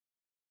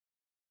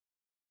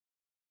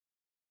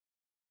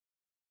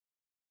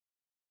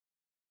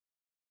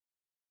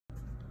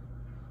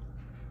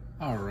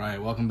All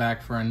right, welcome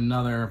back for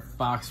another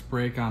box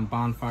break on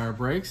Bonfire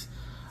Breaks.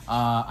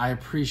 I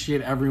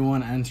appreciate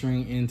everyone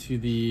entering into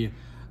the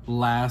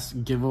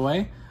last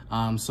giveaway.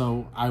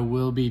 So I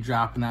will be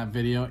dropping that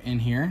video in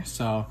here.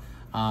 So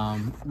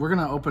we're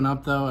gonna open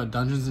up though a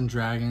Dungeons and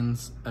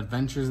Dragons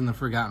Adventures in the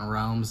Forgotten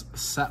Realms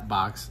set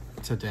box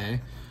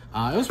today.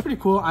 It was pretty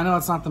cool. I know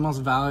it's not the most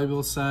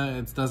valuable set.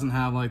 It doesn't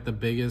have like the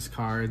biggest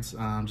cards,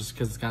 just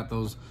because it's got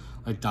those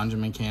like dungeon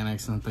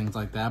mechanics and things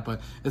like that,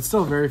 but it's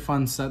still a very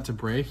fun set to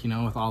break, you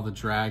know, with all the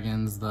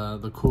dragons,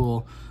 the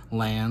cool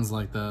lands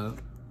like the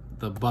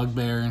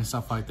bugbear and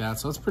stuff like that.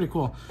 So it's pretty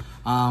cool.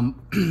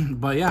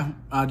 But yeah,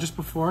 just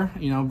before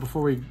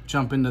we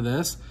jump into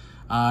this,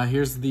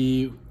 here's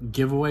the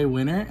giveaway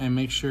winner, and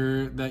make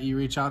sure that you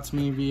reach out to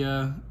me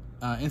via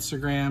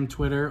Instagram,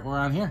 Twitter, or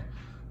on here.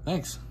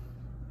 Thanks.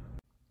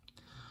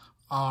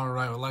 All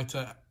right, I would like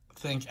to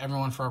thank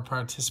everyone for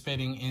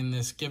participating in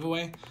this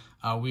giveaway.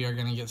 We are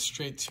going to get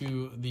straight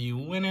to the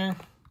winner.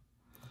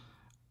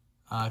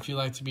 If you'd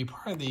like to be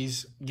part of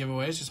these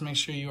giveaways, just make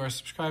sure you are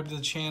subscribed to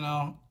the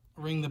channel,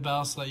 ring the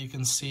bell so that you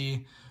can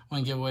see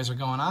when giveaways are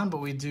going on.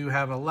 But we do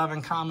have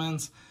 11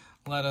 comments.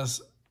 Let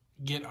us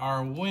get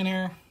our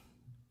winner.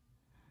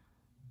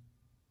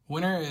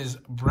 Winner is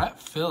Brett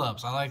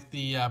Phillips. I like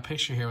the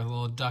picture here with a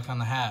little duck on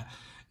the hat.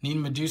 Need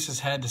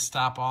Medusa's head to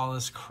stop all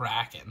this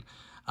Kraken.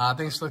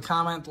 Thanks for the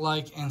comment,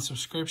 like, and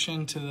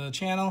subscription to the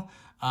channel.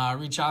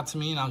 Reach out to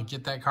me and I'll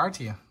get that card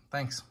to you.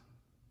 Thanks.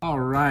 All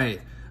right.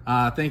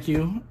 Thank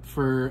you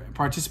for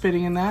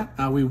participating in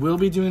that. We will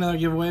be doing another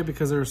giveaway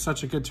because there was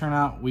such a good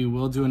turnout. We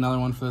will do another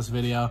one for this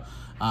video.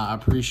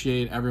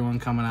 Appreciate everyone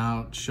coming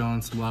out,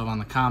 showing some love on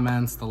the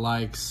comments, the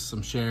likes,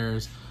 some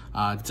shares.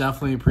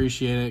 Definitely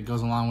appreciate it. It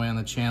goes a long way on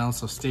the channel.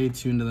 So stay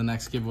tuned to the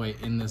next giveaway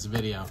in this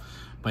video.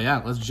 But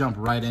yeah, let's jump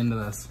right into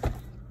this.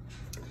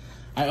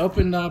 I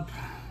opened up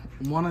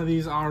one of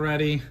these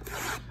already.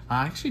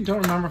 I actually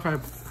don't remember if I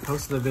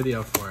posted a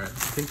video for it.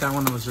 I think that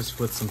one was just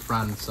with some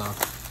friends, so.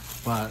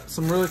 But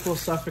some really cool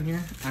stuff in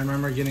here. I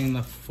remember getting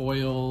the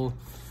foil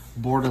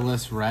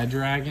borderless red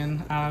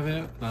dragon out of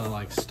it, the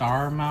like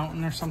Star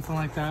Mountain or something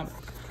like that.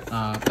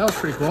 That was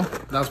pretty cool.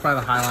 That was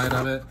probably the highlight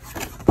of it.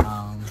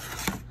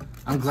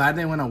 I'm glad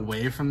they went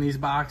away from these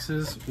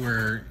boxes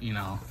where, you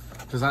know,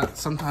 because I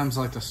sometimes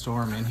like to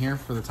store them in here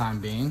for the time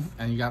being,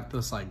 and you got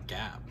this like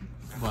gap,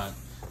 but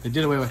they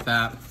did away with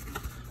that,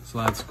 so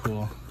that's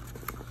cool.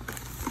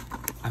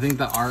 I think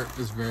the art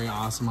is very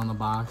awesome on the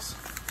box.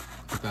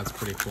 I think that's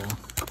pretty cool.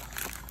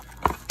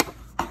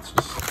 Let's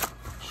just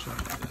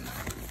shove that in there.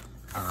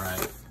 All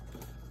right.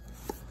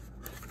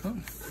 Oh.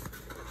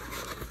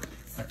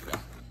 There we go.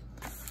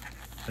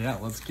 So yeah,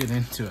 let's get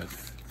into it.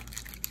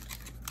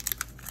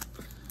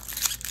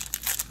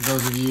 For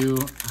those of you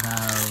who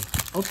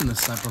have opened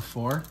this set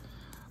before,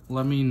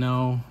 let me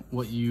know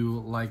what you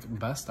like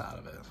best out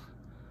of it.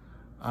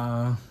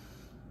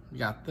 We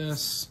got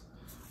this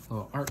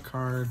little art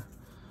card.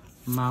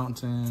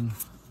 Mountain.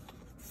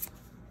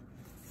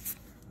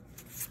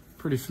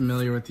 Pretty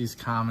familiar with these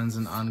commons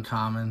and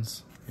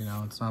uncommons. You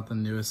know, it's not the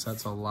newest set,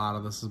 so a lot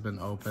of this has been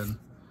open.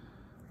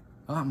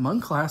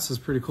 Monk class is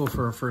pretty cool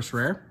for a first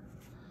rare.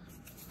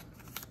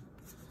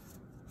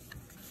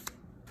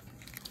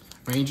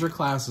 Ranger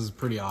class is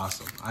pretty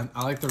awesome.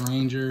 I like the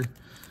Ranger.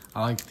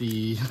 I like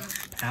the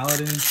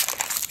Paladin.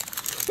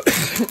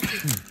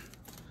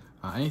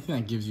 Anything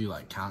that gives you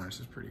like counters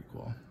is pretty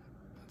cool.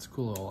 It's a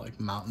cool little like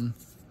mountain.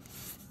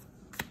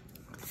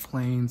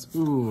 Planes.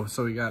 Ooh,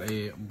 so we got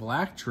a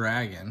black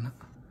dragon,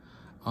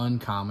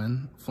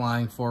 uncommon,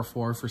 flying 4/4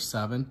 for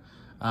 7.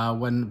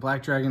 When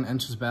black dragon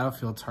enters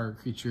battlefield,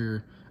 target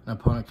creature an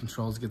opponent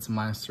controls gets a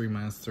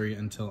 -3/-3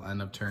 until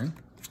end of turn.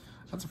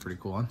 That's a pretty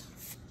cool one.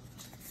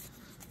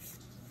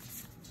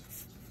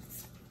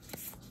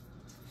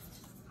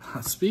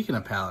 Speaking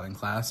of paladin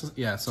classes,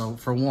 yeah, so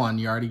for 1,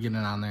 you're already getting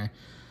it on there.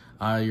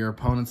 Your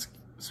opponent's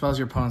spells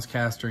your opponent's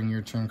cast during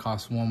your turn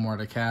cost 1 more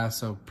to cast,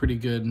 so pretty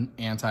good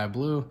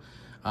anti-blue.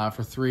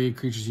 For 3,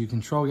 creatures you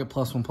control get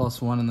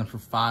 +1/+1, and then for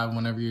 5,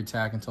 whenever you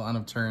attack until end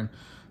of turn,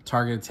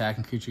 target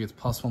attacking creature gets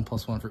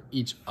 +1/+1 for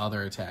each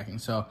other attacking.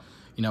 So,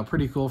 you know,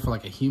 pretty cool for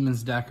like a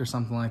humans deck or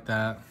something like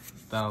that.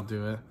 That'll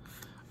do it.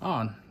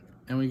 Oh,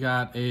 and we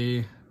got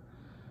a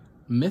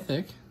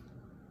mythic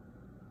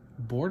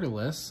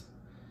borderless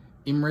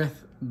Imrith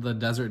the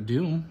Desert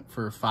Doom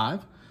for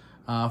 5.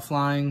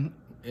 Flying,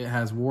 it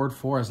has ward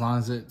 4 as long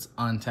as it's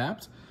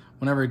untapped.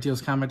 Whenever it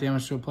deals combat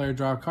damage to a player,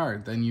 draw a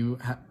card.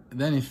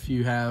 Then if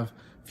you have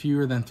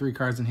fewer than 3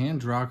 cards in hand,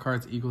 draw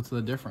cards equal to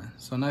the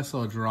difference. So nice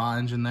little draw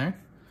engine there.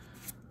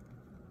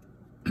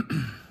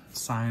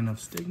 Sign of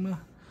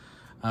Stigma.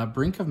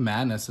 Brink of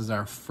Madness is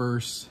our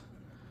first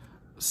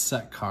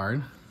set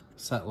card,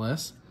 set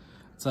list.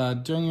 It's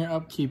during your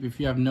upkeep, if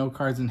you have no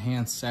cards in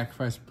hand,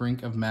 sacrifice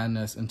Brink of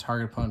Madness and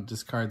target opponent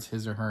discards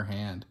his or her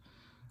hand.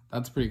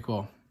 That's pretty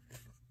cool.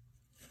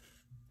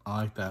 I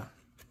like that.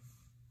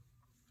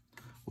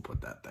 We'll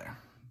put that there.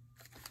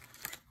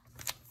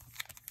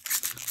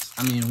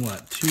 I mean,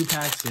 what, 2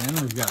 packs in,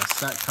 we've got a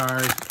set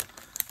card,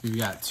 We've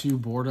got 2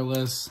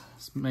 borderless.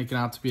 It's making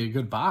out to be a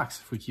good box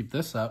if we keep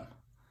this up.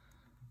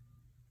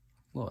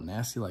 A little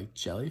nasty like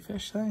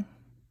jellyfish thing.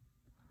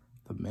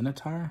 The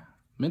Minotaur.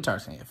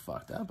 Minotaur's gonna get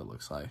fucked up, it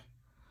looks like.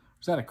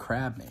 Is that a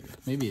crab maybe?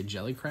 Maybe a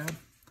jelly crab?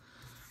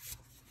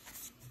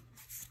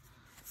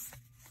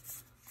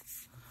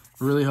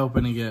 Really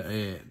hoping to get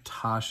a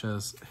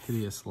Tasha's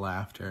Hideous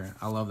Laughter.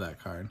 I love that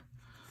card.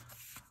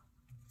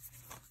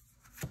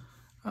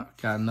 Oh,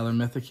 got another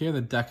mythic here,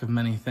 the Deck of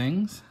Many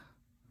Things.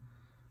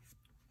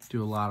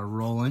 Do a lot of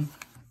rolling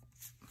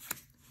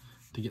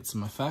to get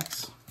some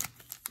effects.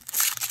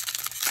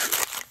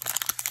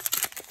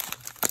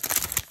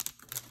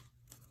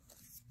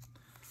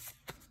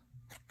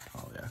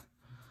 Oh yeah,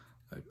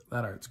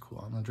 that art's cool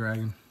on the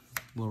dragon,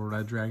 little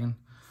red dragon.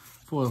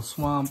 Foil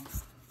Swamp.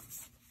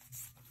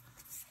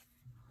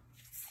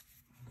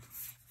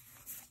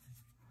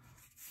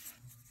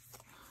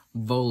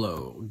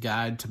 Volo,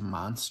 Guide to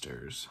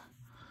Monsters.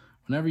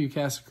 Whenever you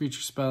cast a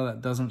creature spell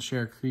that doesn't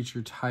share a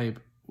creature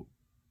type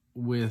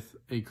with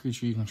a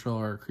creature you control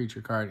or a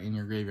creature card in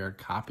your graveyard,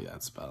 copy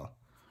that spell.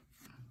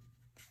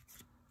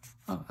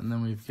 Oh, and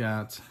then we've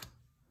got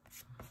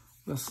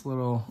this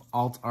little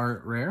alt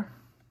art rare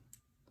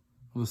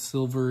with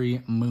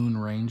Silvery Moon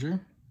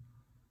Ranger.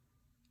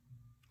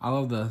 I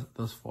love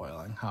this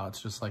foiling, how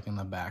it's just like in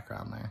the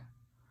background there.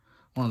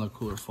 One of the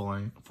cooler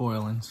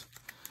foilings.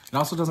 It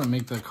also doesn't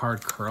make the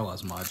card curl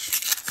as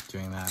much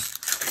doing that.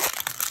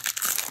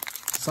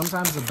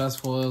 Sometimes the best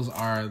foils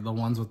are the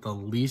ones with the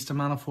least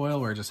amount of foil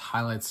where it just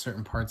highlights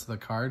certain parts of the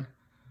card.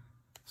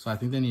 So I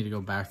think they need to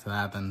go back to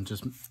that than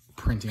just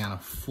printing on a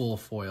full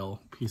foil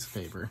piece of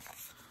paper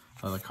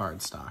of the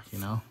card stock, you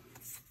know?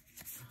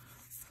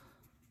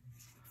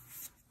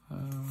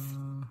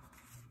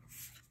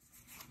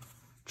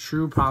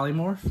 True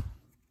Polymorph.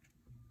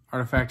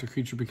 Artifact or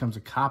creature becomes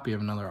a copy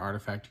of another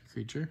artifact or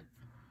creature.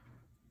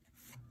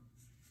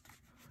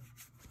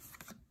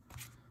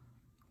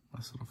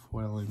 Nice little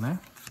foiling there.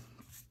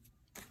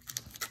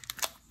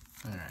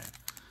 Alright.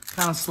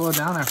 Kind of slowed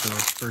down after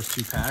those first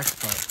 2 packs,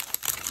 but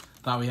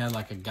thought we had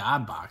like a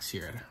god box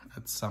here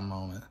at some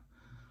moment.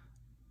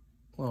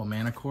 A little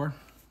Mana Core.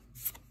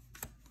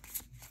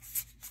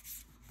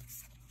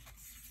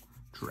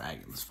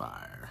 Dragon's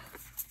Fire.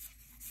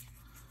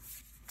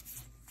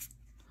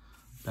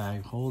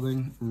 Bag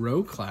Holding.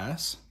 Rogue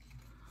Class.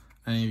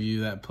 Any of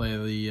you that play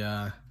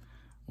the,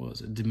 what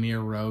was it,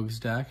 Dimir Rogues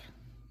deck?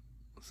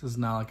 This is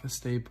not like a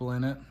staple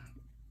in it.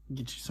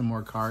 Get you some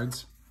more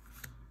cards.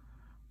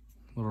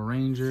 Little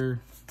Ranger.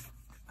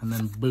 And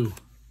then Boo.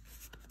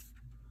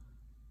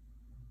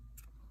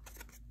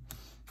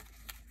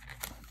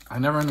 I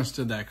never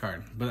understood that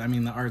card, but I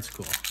mean, the art's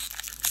cool.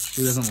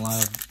 Who doesn't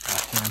love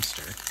a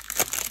hamster?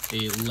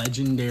 A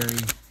legendary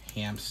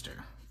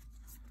hamster.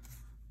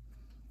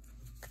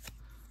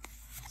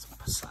 Some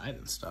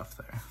Poseidon stuff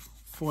there.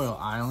 Foil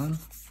Island.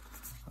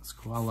 That's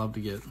cool. I love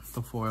to get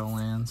the foil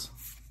lands.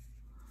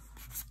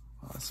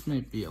 Well, this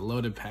may be a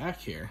loaded pack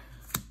here.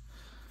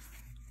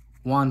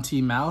 Juan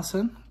T.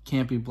 Malison.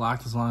 Can't be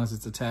blocked as long as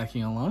it's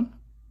attacking alone.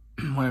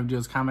 Whenever it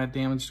deals combat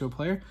damage to a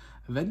player,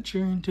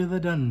 venture into the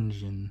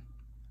dungeon.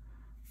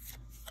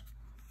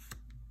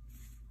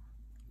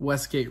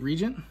 Westgate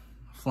Regent.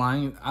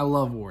 Flying. I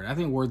love Ward. I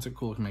think Ward's a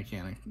cool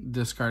mechanic.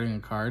 Discarding a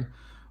card.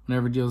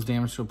 Whenever it deals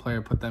damage to a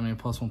player, put that many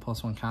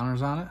 +1/+1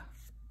 counters on it.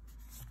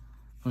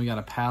 And we got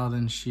a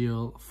Paladin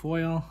Shield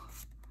foil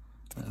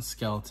and a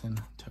Skeleton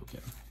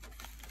token.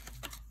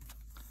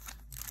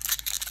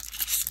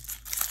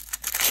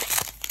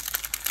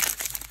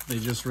 They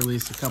just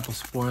released a couple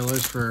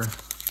spoilers for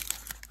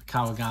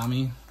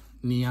Kawagami,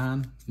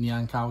 Neon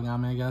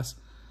Kawagami, I guess.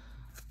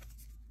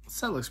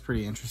 Set looks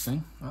pretty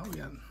interesting. Well, we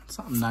got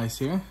something nice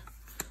here.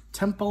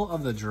 Temple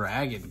of the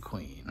Dragon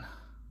Queen.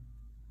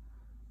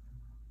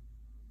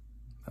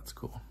 That's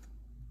cool.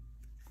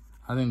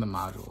 I think the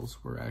modules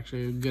were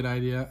actually a good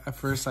idea. At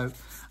first, I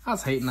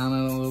was hating on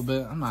it a little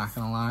bit. I'm not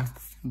going to lie.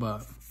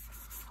 But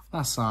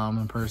I saw them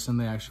in person.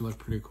 They actually look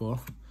pretty cool.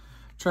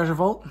 Treasure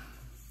Vault.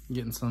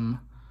 Getting some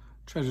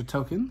treasure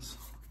tokens.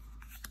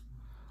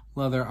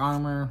 Leather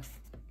armor.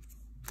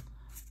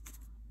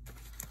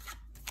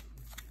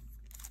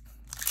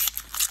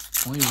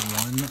 Only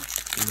one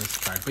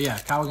list card. But yeah,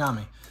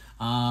 Kawagami.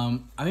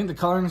 I think the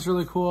coloring is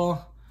really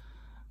cool.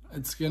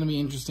 It's going to be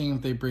interesting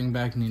if they bring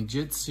back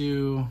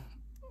ninjutsu.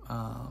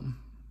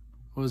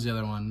 What was the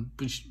other one?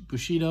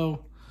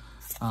 Bushido.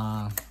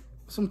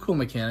 Some cool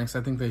mechanics.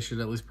 I think they should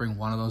at least bring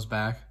one of those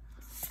back.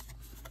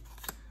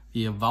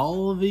 The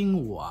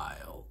Evolving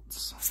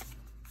Wilds.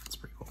 That's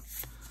pretty cool.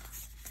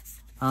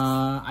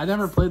 I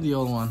never played the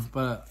old one,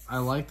 but I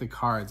like the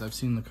cards. I've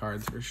seen the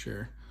cards for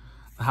sure.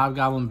 The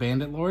Hobgoblin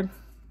Bandit Lord.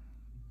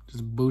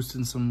 Just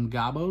boosting some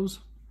gobos.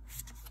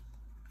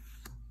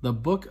 The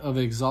Book of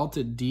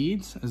Exalted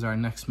Deeds is our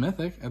next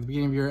mythic. At the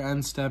beginning of your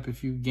end step,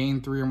 if you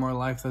gain 3 or more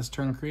life this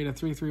turn, create a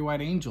 3/3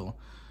 white angel.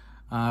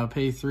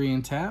 Pay 3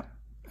 and tap.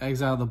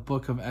 Exile the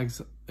Book of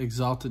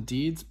Exalted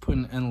Deeds. Put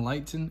an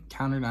Enlighten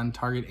countered on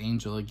target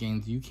angel. It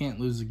gains you can't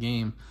lose the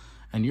game,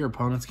 and your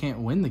opponents can't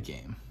win the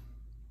game.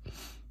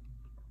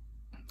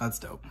 That's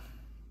dope.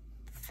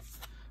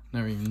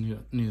 Never even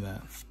knew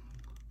that.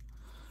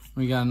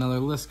 We got another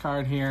list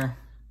card here.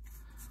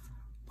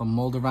 The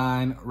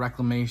Moldavine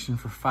Reclamation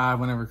for 5.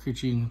 Whenever a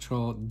creature you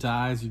control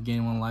dies, you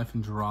gain 1 life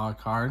and draw a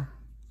card.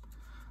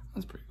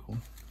 That's pretty cool.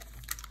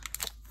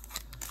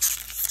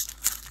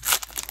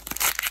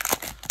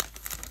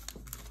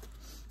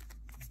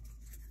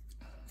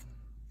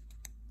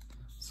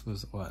 This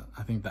was what?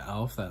 I think the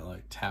elf that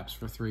like taps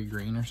for 3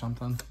 green or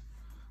something.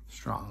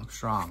 Strong,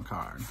 strong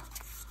card.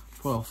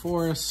 Foil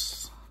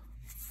Forest.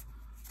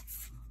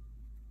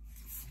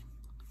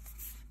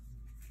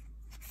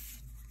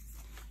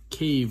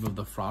 Cave of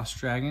the Frost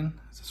Dragon.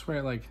 Is this where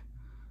it like,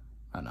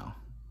 I don't know.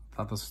 I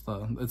thought this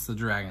was it's the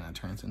dragon that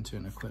turns into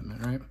an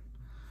equipment, right?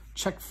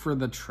 Check for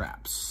the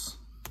traps.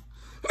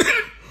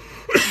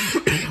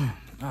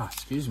 Ah,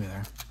 excuse me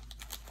there.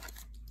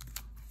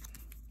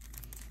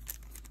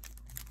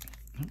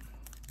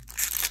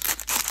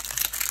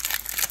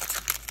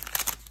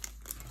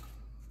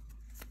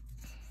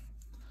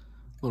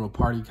 Little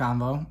party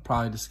convo,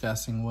 probably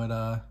discussing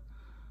what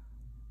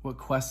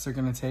quests they're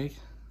gonna take.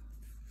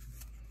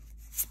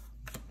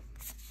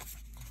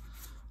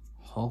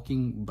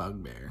 Hulking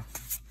Bugbear.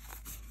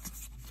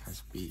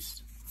 Guy's a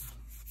beast.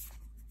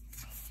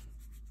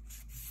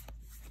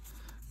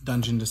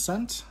 Dungeon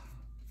Descent.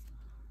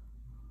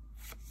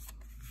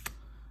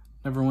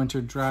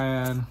 Neverwinter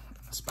Dryad.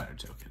 A Spider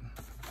Token.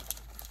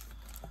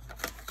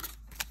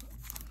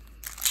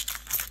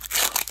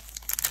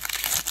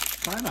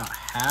 Probably about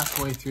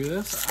halfway through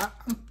this.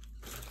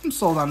 I'm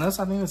sold on this.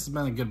 I think this has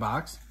been a good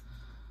box.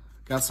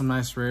 Got some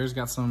nice rares.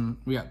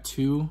 We got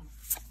 2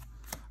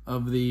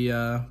 of the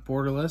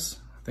borderless.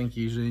 I think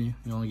usually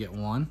you only get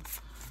 1.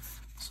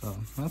 So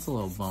that's a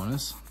little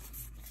bonus.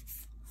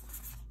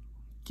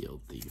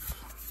 Guild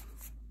Thief.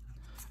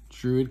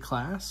 Druid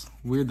class.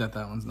 Weird that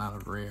one's not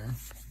a rare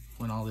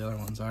when all the other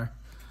ones are.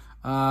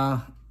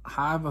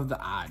 Hive of the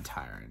Odd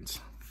Tyrant.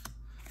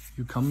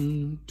 You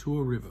come to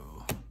a river.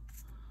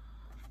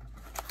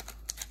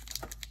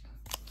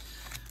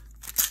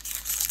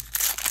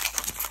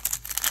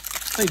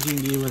 Play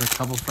D&D with a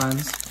couple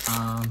friends.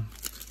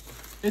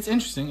 It's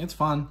interesting. It's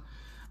fun.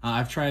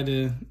 I've tried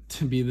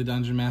to be the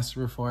dungeon master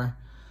before.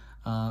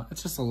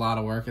 It's just a lot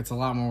of work. It's a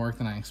lot more work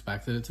than I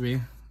expected it to be.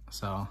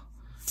 So,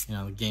 you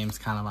know, the game's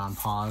kind of on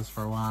pause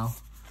for a while.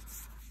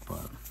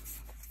 But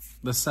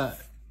the set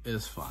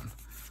is fun.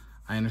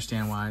 I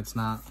understand why it's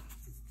not,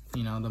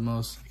 you know, the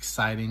most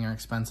exciting or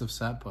expensive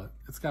set, but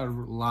it's got a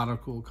lot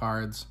of cool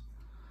cards,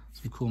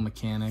 some cool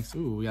mechanics.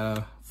 Ooh, we got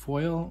a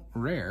foil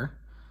rare.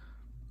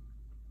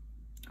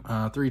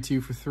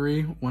 3/2 for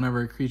 3.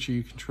 Whenever a creature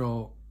you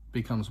control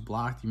becomes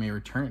blocked, you may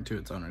return it to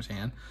its owner's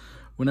hand.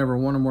 Whenever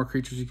 1 or more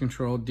creatures you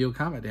control deal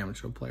combat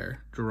damage to a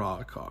player, draw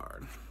a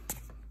card.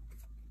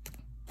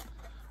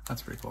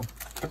 That's pretty cool.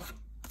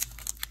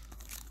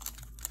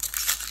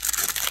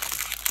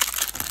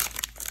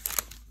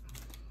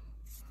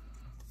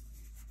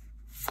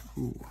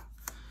 Ooh,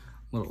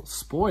 little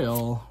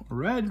spoil.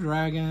 Red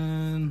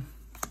Dragon.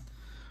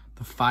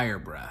 The Fire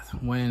Breath.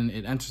 When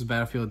it enters the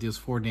battlefield, it deals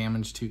 4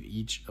 damage to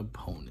each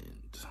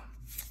opponent.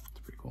 That's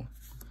pretty cool.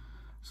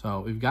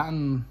 So we've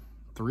gotten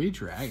 3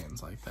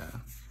 dragons like that.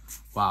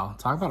 Wow,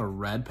 talk about a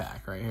red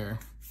pack right here.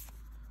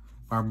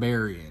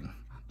 Barbarian.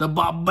 The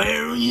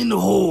Barbarian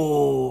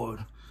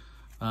Horde.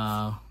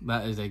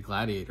 That is a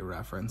Gladiator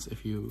reference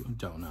if you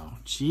don't know.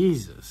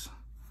 Jesus.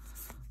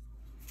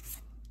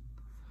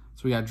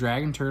 So we got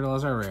Dragon Turtle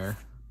as our rare.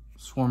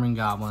 Swarming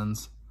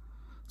Goblins.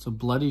 So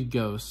Bloodied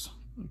Ghost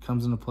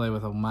comes into play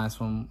with a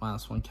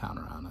 -1/-1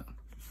 counter on it.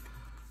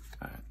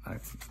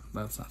 Alright,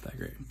 that's not that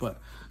great. But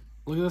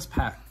look at this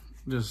pack.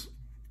 Just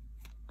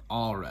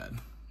all red.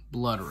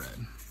 Blood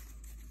red.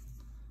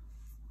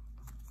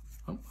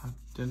 Oh, I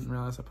didn't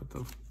realize I put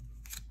the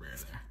rare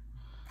there.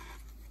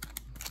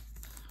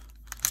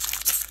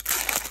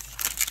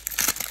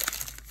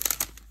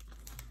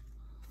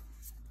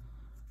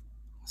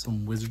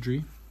 Some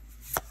wizardry.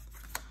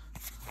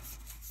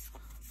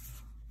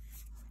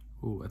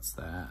 Ooh, what's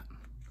that?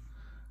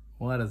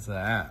 What is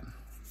that?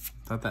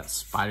 Is that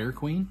Spider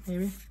Queen,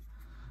 maybe?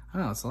 I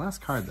don't know, it's the last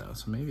card though,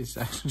 so maybe it's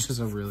actually just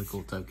a really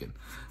cool token.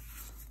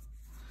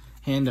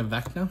 Hand of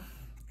Vecna.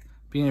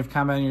 Beginning of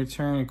combat on your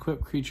turn,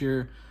 equip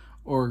creature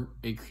or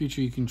a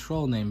creature you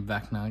control named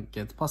Vecna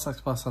gets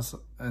 +X/+X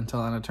until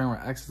on a turn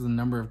where X is the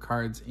number of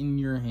cards in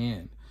your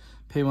hand.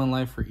 Pay 1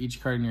 life for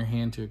each card in your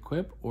hand to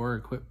equip, or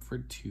equip for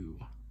 2.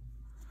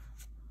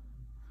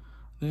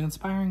 The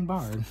Inspiring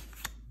Bard.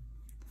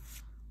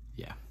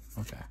 Yeah,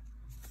 okay.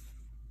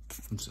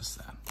 It's just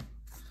that.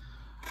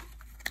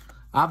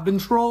 I've been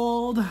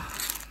trolled.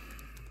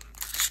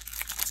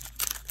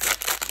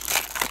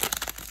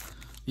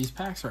 These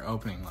packs are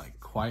opening like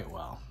quite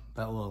well.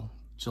 That little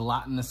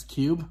gelatinous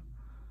cube.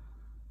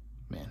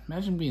 Man,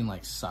 imagine being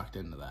like sucked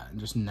into that and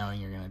just knowing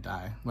you're gonna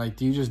die. Like,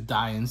 do you just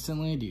die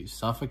instantly? Do you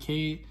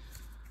suffocate?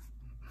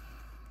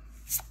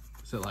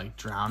 Is it like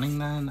drowning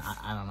then?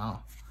 I don't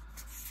know.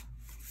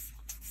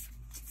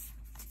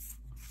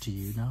 Do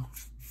you know?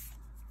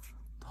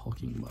 The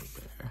Hulking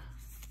Bugbear.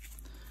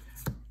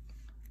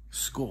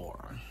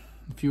 score.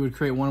 If you would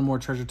create one or more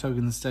treasure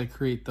tokens, instead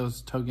create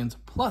those tokens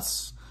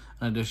plus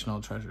an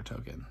additional treasure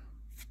token.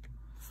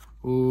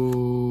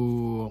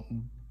 Ooh,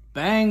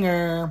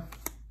 banger.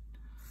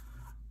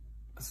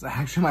 This is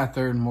actually my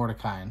third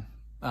Mordecai.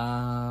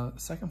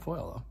 Second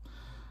foil, though.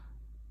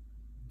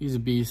 He's a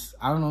beast.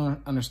 I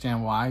don't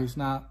understand why he's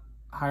not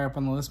higher up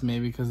on the list.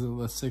 Maybe because of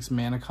the 6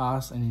 mana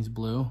cost and he's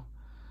blue.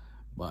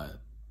 But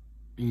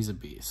he's a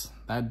beast.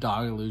 That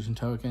dog illusion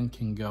token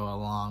can go a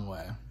long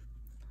way.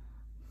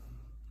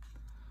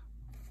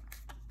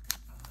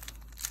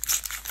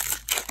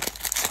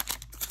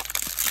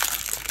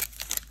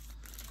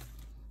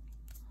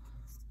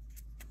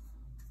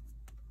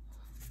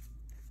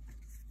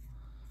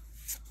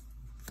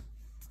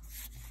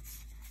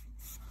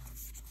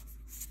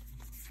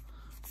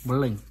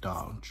 Blink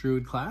Dog,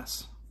 Druid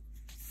class.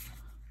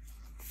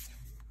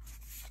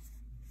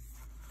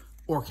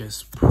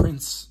 Orcus,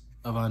 Prince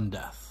of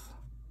Undeath.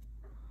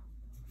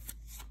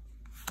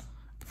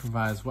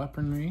 Provides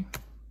weaponry.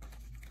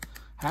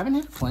 Haven't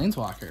hit a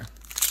Planeswalker.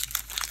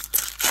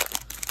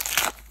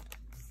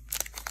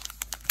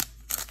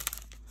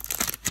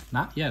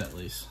 Not yet, at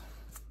least.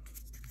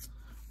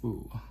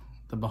 Ooh,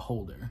 the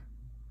Beholder.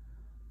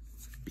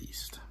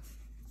 Beast.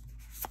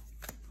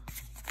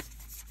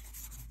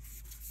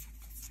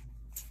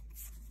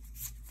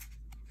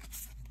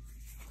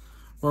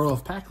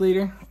 Werewolf Pack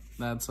Leader,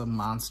 that's a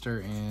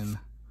monster in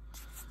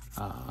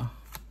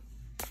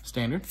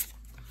Standard.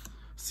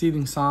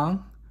 Seething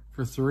Song,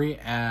 for 3,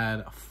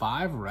 add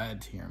 5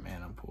 red to your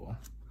mana pool.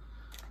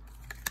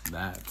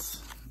 That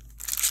is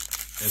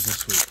a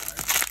sweet card.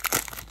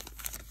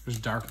 There's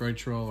Dark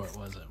Ritual, or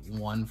was it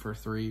 1 for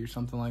 3 or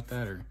something like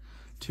that, or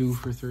 2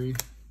 for 3?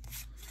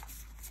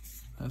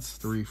 That's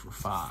 3 for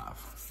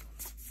 5.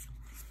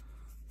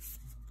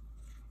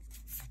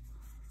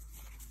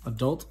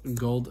 Adult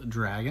Gold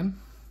Dragon.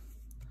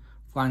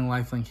 Flying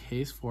Lifelink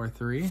Haste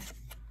 4/3.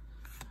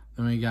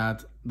 Then we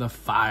got the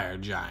Fire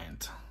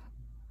Giant.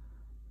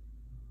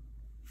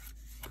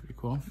 Pretty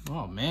cool.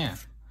 Oh man.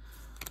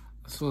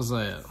 This was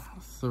a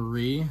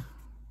 3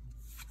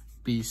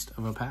 beast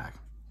of a pack.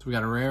 So we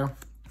got a rare,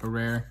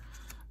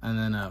 and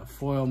then a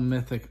foil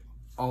mythic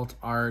alt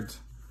art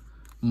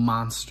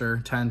monster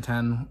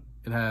 10/10.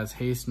 It has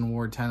haste and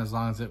ward 10 as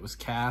long as it was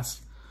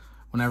cast.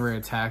 Whenever it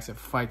attacks, it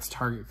fights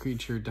target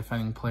creature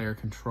defending player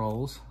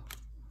controls.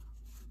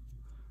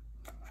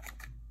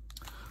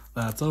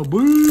 That's a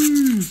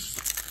beast!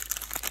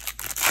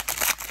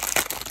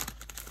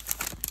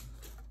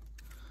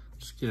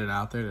 Just get it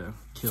out there to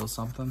kill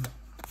something.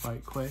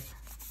 Fight quick.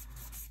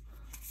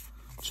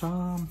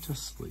 Charm to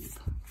Sleep.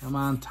 Come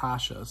on,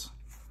 Tasha's.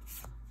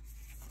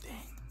 Dang.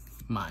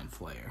 Mind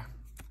Flayer.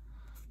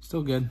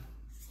 Still good.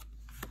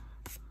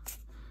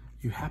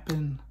 You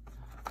happen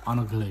on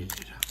a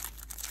glade.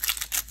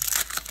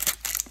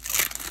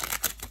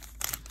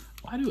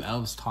 Why do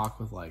elves talk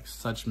with like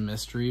such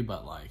mystery,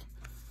 but like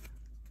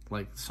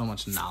so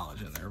much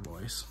knowledge in their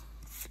voice?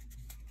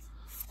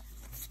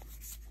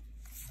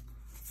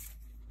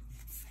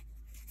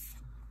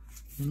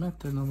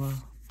 Metanova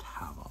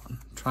Tavon.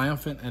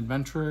 Triumphant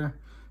Adventurer.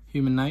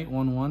 Human Knight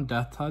 1/1.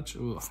 Death Touch.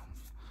 Ooh.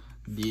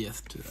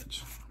 Death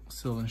Touch.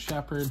 Sylvan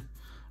Shepherd.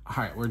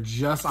 Alright, we're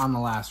just on the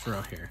last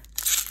row here.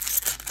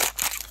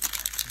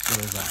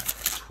 What is that?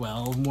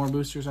 12 more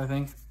boosters, I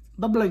think.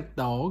 The Blink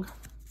Dog.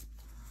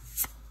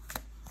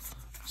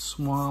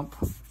 Swamp.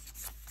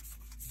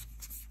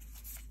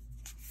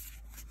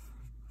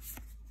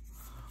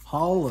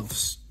 Hall of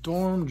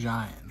Storm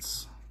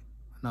Giants.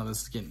 No,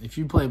 this is getting, if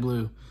you play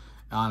blue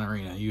on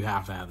Arena, you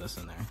have to have this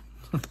in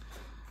there.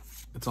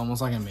 It's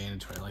almost like a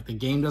mandatory. Like the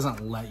game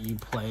doesn't let you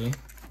play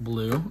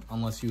blue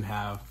unless you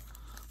have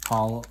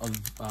Hall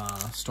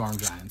of Storm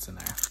Giants in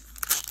there.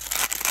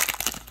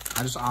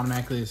 I just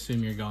automatically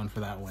assume you're going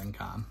for that win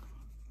con.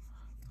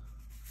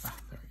 Ah,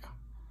 there we go.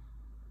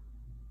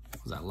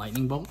 Was that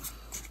Lightning Bolt?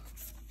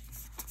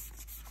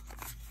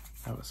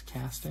 That was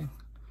casting.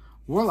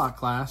 Warlock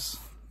class.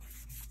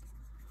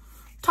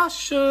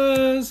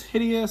 Tasha's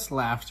Hideous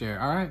Laughter.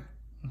 All right.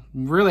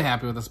 I'm really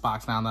happy with this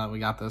box now that we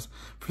got this.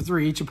 For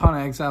 3, each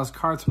opponent exiles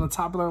cards from the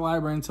top of their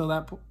library until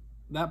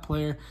that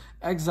player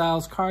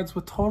exiles cards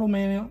with total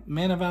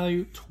mana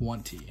value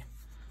 20.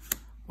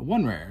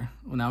 1 rare.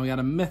 Well, now we got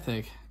a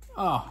mythic.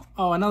 Oh,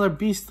 another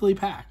beastly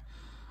pack.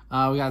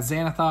 We got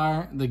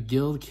Xanathar, the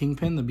Guild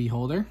Kingpin, the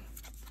Beholder.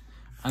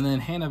 And then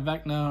Hannah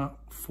Vecna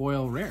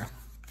foil rare.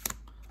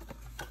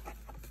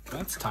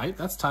 That's tight.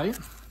 That's tight.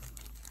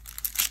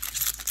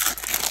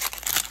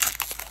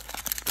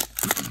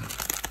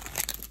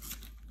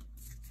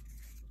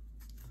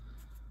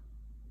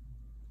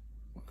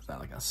 What is that,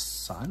 like a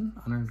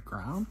sun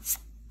underground?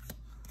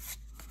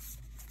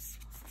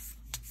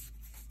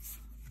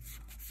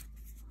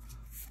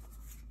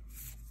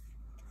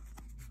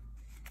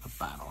 A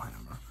Battle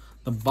Hammer.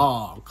 The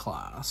Ball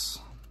class.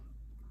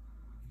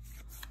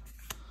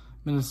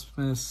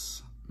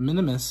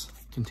 Minimus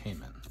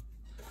Containment.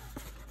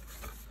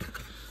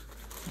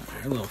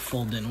 Our little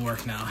fold didn't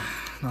work now.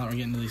 Now that we're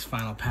getting to these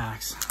final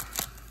packs.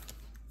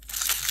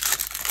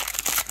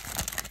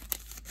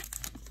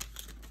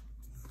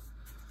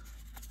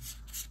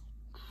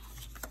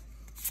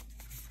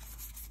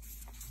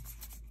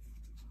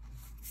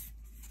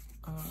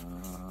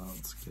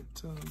 Let's get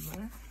to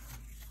there.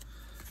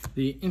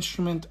 The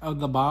Instrument of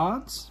the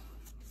Bods,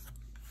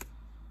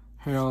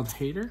 Harold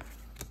Hader,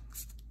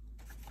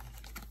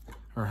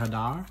 or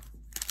Hadar.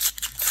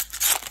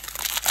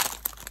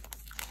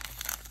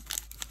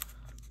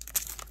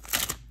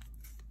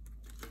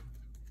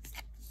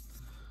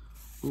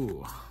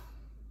 Ooh,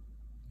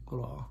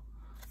 little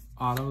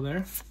auto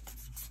there.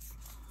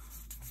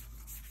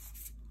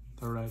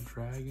 The Red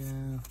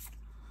Dragon,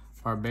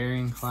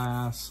 Barbarian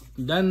class,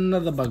 Den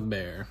of the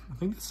Bugbear. I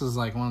think this is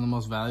like one of the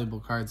most valuable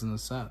cards in the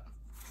set.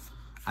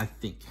 I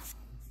think.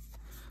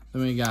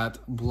 Then we got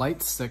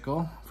Blight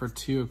Sickle for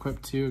 2,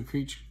 equip 2.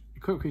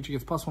 Equipped creature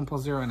gets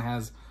 +1/+0 and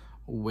has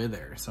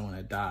Wither. So when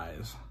it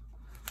dies,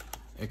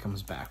 it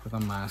comes back with a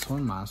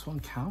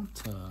 -1/-1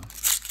 count.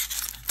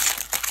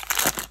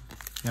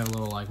 You have a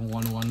little like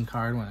 1/1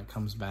 card when it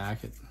comes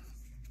back.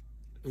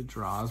 It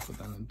draws, but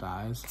then it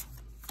dies.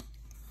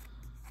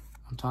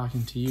 I'm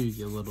talking to you,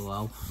 you little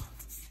elf.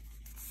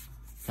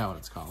 Forgot what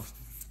it's called.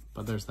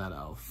 But there's that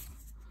elf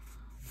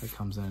that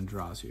comes in and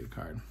draws you a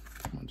card.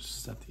 I'm gonna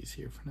just set these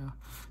here for now.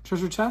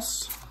 Treasure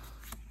chest.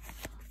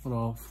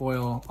 Little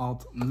foil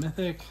alt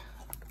mythic.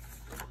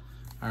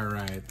 All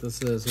right,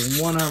 this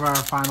is one of our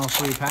final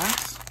 3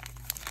 packs.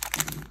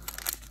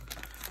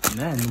 And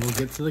then we'll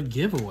get to the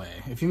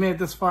giveaway. If you made it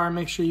this far,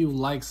 make sure you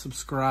like,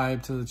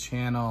 subscribe to the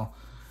channel.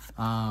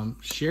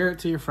 Share it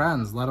to your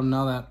friends. Let them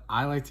know that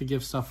I like to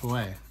give stuff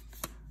away.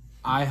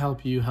 I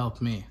help you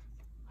help me.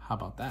 How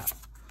about that?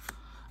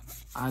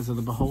 Eyes of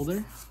the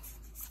Beholder.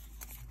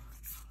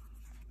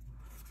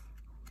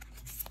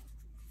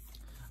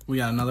 We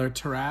got another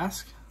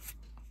Tarask.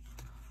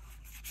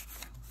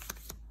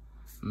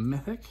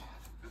 Mythic.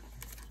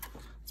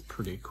 It's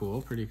pretty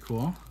cool, pretty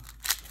cool.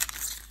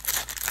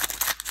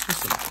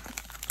 Just a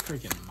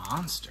freaking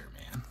monster,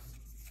 man.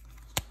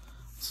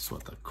 This is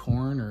what, the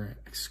Corn or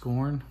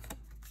Scorn?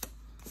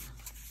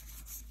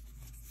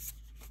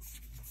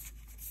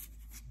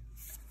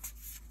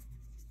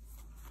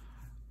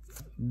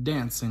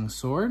 Dancing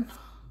Sword.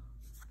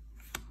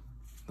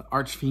 The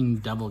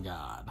Archfiend Devil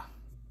God.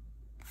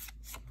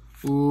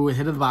 Ooh,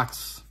 hit of the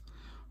box.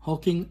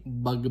 Hulking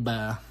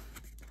Bugbear.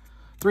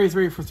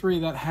 3/3 for 3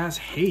 that has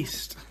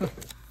haste.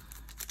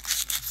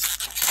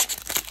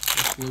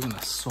 Just looking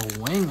to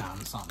swing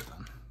on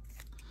something.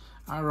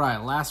 All right,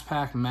 last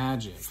pack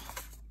Magic.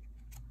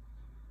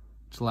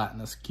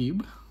 Gelatinous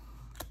Cube.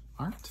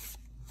 Art.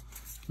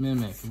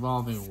 Mimic.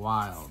 Evolving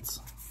Wilds.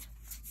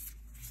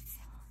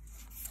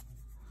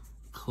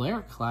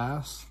 Cleric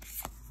class.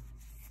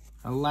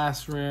 A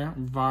last rare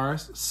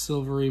Varus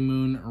Silvery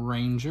Moon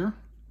Ranger.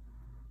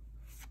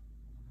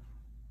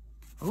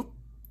 Oh,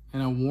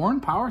 and a Worn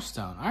Power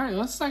Stone. All right,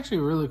 that's actually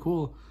a really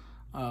cool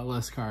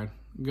list card.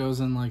 Goes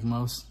in like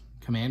most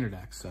commander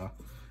decks, so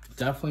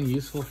definitely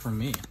useful for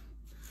me.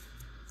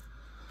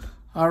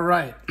 All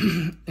right,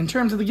 in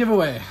terms of the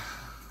giveaway,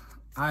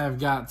 I have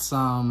got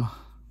some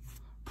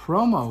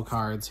promo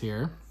cards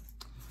here.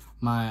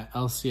 My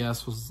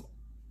LCS was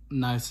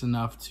nice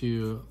enough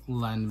to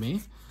lend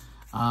me.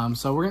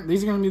 So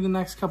these are gonna be the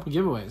next couple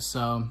giveaways.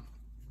 So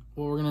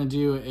what we're gonna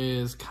do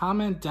is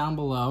comment down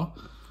below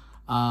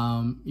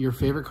your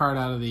favorite card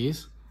out of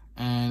these,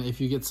 and if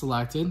you get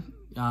selected,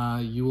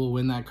 you will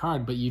win that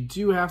card. But you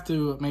do have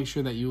to make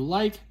sure that you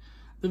like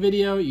the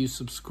video, you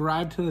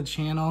subscribe to the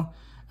channel,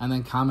 and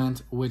then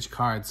comment which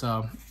card.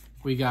 So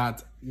we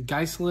got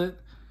Geistlet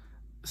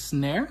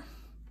Snare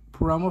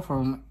promo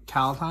from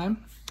Kaldheim,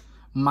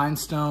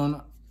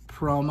 Mindstone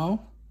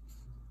promo,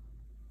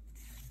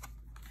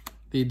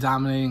 the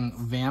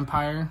Dominating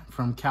Vampire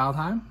from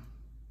Kaldheim.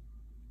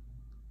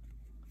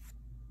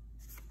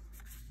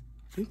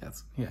 I think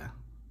that's, yeah.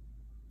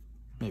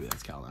 Maybe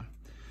that's Kaldheim.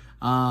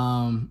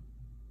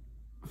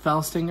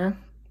 Fellstinger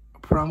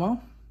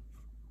promo.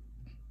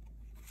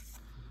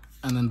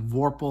 And then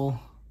Vorpal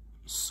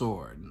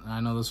Sword.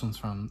 I know this one's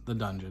from the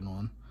dungeon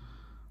one.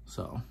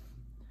 So,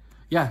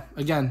 yeah,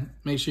 again,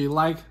 make sure you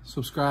like,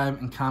 subscribe,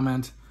 and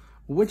comment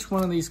which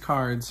one of these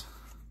cards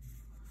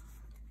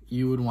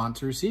you would want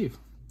to receive.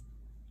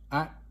 All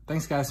right,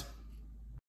 thanks, guys.